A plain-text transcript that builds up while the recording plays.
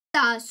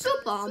the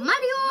Super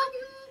Mario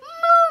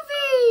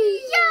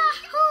movie!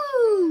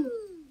 Yahoo!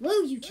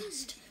 Will you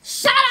just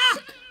shut up?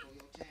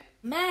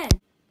 Man.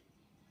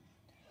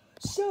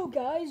 So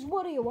guys,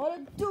 what do you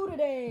want to do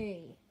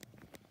today?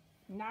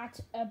 Not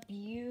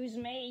abuse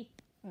me.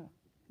 Oh,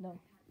 no.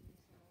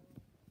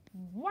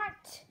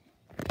 What?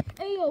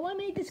 Hey yo, I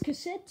made this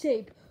cassette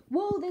tape.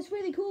 Whoa, that's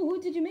really cool.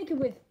 Who did you make it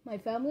with? My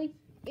family?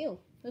 Ew.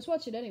 Let's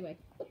watch it anyway.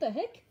 What the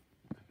heck?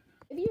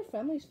 Maybe your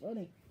family's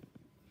funny.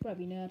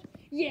 Probably not.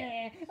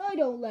 Yeah, I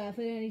don't laugh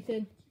at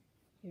anything.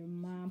 Your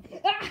mom.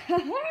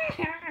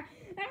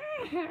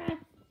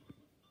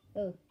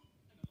 Oh,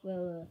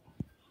 well,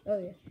 oh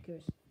yeah, of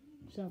course.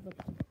 Something.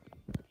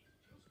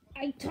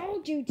 I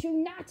told you to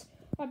not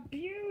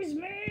abuse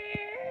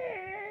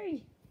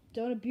me!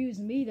 Don't abuse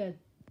me then.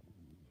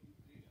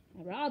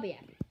 Or I'll be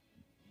happy.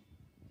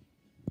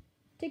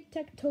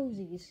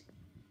 Tic-tac-toesies.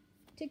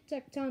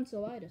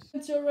 Tic-tac-tonsillitis.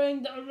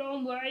 Entering the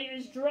runway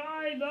is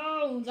dry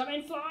bones. I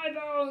mean fly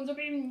bones. I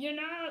mean, you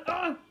know.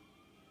 Oh!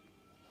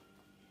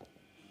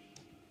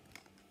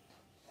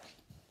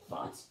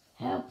 What?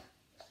 Help.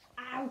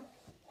 Ow.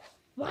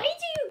 Why do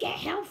you get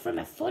help from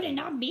a foot and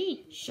not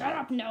me? Shut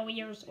up, no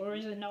ears. Or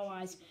is it no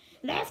eyes?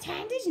 Left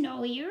hand is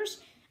no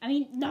ears. I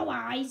mean, no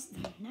eyes.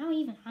 Now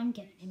even I'm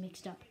getting it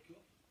mixed up.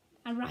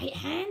 And right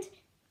hand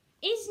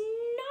is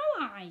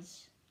no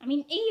eyes. I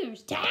mean,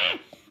 ears. Damn!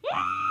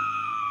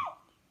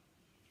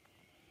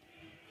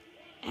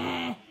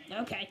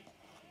 Okay.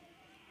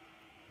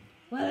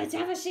 Well, let's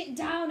have a sit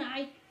down,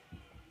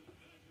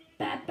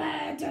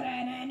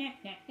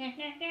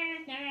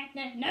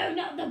 No,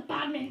 not the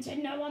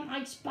badminton. No one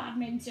likes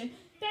badminton.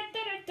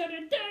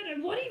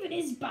 What even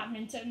is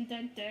badminton?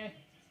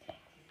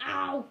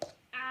 Ow!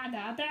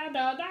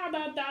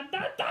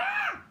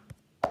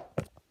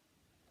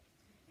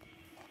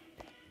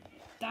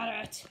 That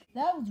hurt.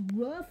 That was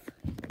rough.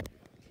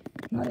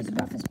 Not as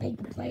rough as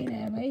paper plane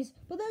airways.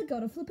 But that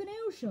got a flippin'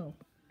 air show.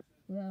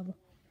 Well,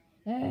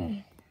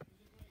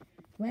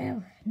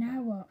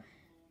 now what?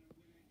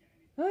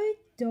 I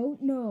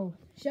don't know.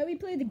 Shall we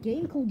play the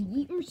game called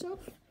Yeet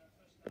Yourself?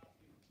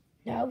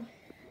 No.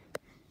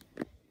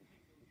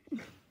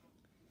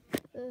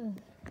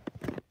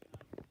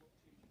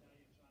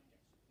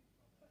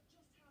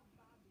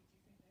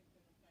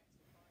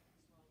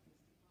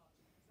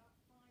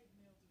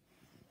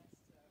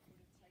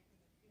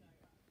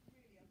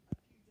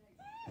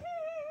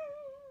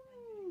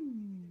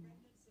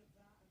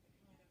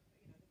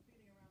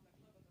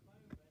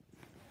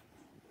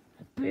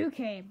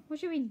 Okay, what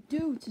should we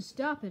do to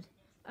stop it?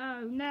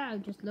 Oh no,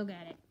 just look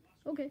at it.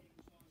 Okay.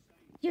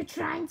 You're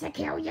trying to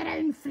kill your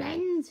own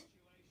friend?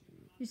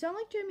 You sound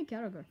like Jamie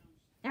Carragher.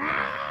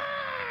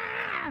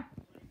 Ah!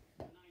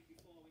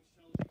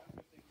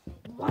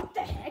 What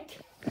the heck?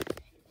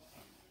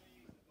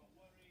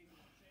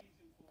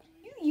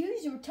 You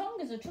use your tongue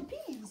as a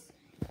trapeze.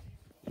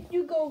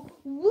 You go,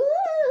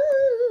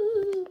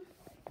 woo!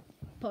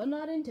 Pun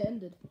not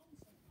intended.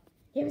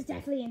 It was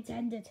definitely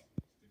intended.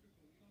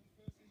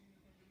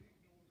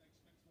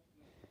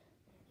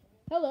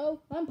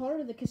 Hello, I'm part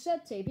of the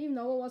cassette tape, even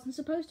though I wasn't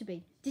supposed to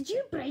be. Did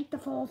you break the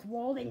fourth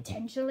wall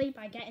intentionally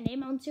by getting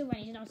him onto when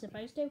he's not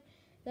supposed to?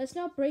 That's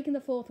not breaking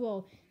the fourth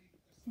wall.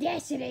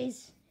 Yes, it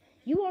is.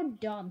 You are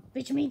dumb,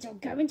 which means you're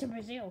going to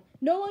Brazil.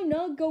 No, I'm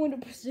not going to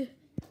Brazil.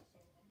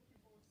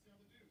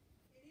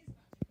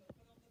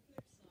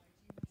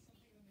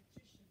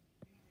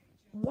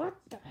 What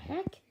the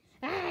heck?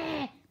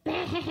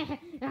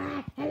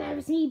 Hello,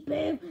 Sneak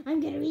Boo.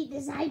 I'm gonna eat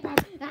this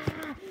iPad.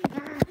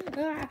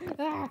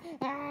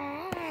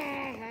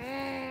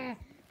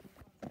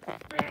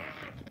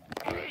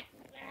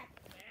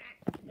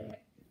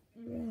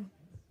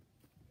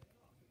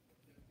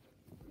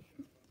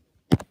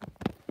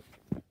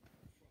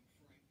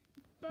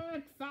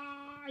 Bird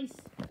face.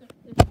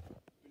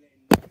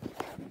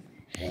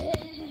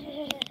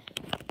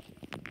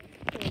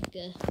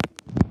 Okay.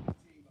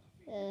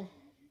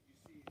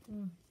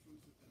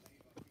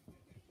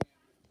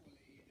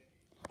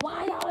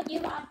 Why aren't you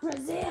at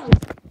Brazil?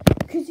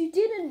 Because you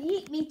didn't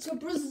eat me to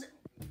Brazil.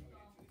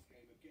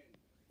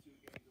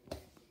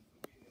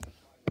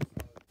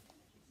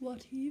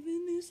 What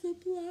even is the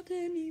plot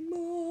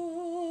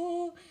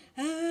anymore?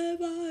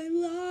 Have I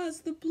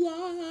lost the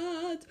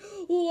plot?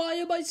 Why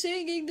am I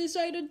singing this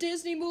ain't a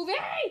Disney movie?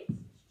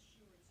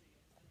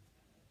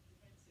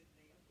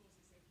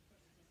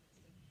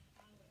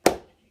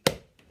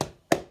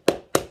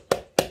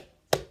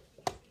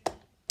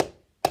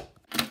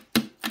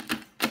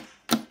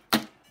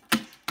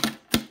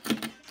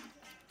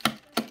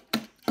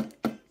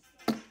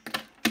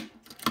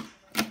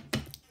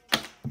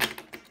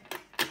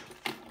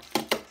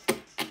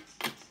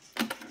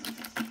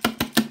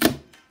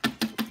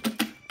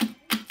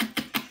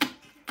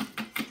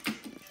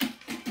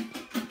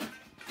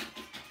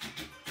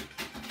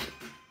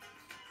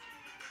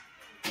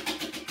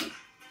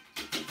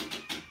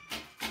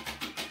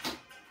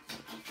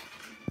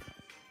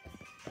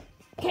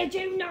 Could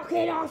you knock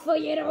it off or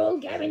you're all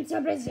going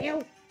to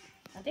Brazil?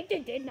 I think they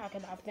did knock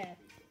it off there.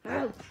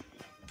 Oh.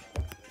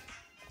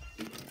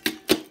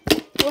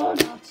 or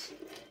not.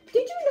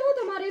 Did you know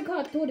the Mario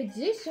Kart Tour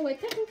exists? So I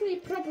technically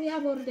probably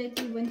have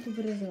already went to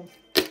Brazil.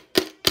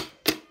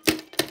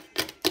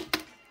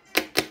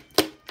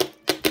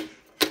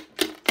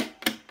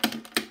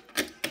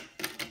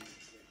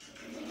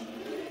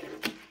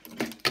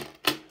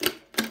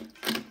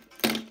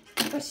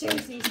 But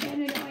seriously, it's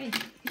getting annoying.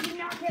 You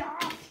knock it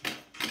off.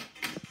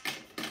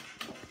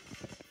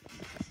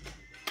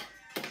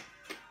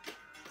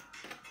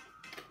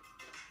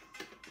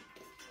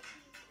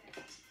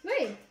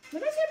 Wait,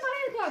 when I said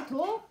Mario Kart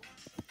Tour,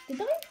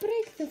 did I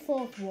break the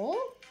fourth wall?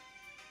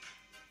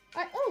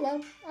 Oh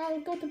well,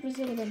 I'll go to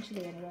Brazil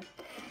eventually anyway.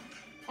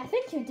 I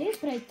think you did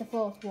break the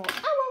fourth wall.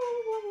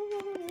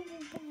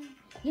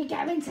 You're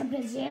going to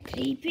Brazil.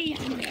 Creepy.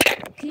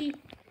 Cookie.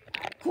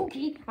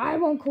 Cookie. I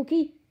want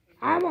cookie.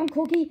 I want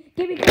cookie.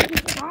 Give me cookie.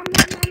 Nom,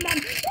 nom, nom, nom.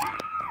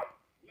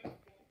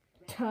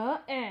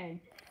 Turn.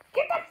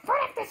 Get the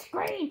foot off the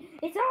screen.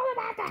 It's all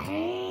about the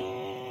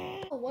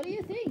hand. What do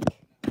you think?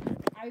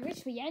 I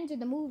wish we ended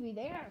the movie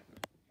there.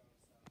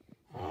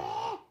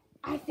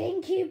 I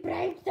think you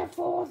broke the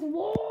fourth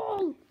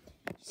wall.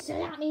 So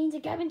that means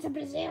you're going to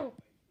Brazil.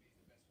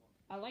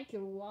 I like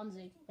your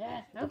onesie.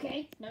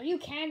 Okay. No, you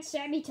can't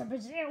send me to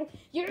Brazil.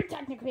 You're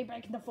technically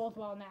breaking the fourth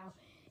wall now.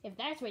 If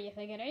that's what you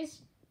think it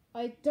is.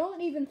 I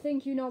don't even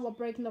think you know what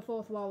breaking the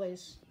fourth wall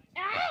is.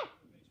 Ah!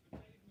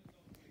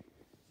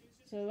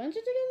 So when did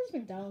you get this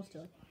McDonald's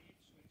toy?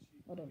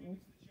 I don't know.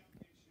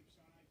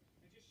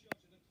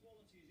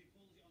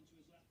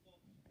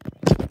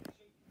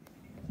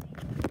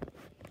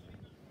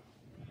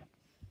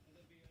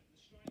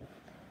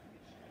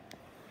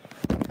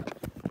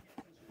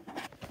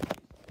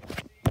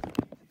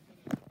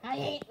 I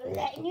ain't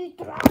letting you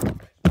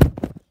drop.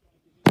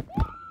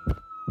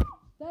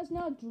 That's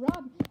not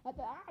drop.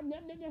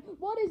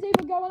 What is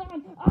even going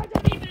on? I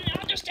don't even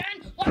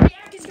understand what the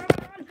heck is going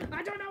on.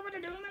 I don't know what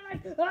to do in my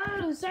life.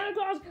 Oh, Santa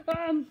Claus.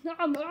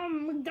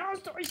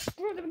 McDonald's story.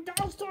 Screw the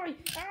McDonald's story.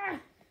 Ah.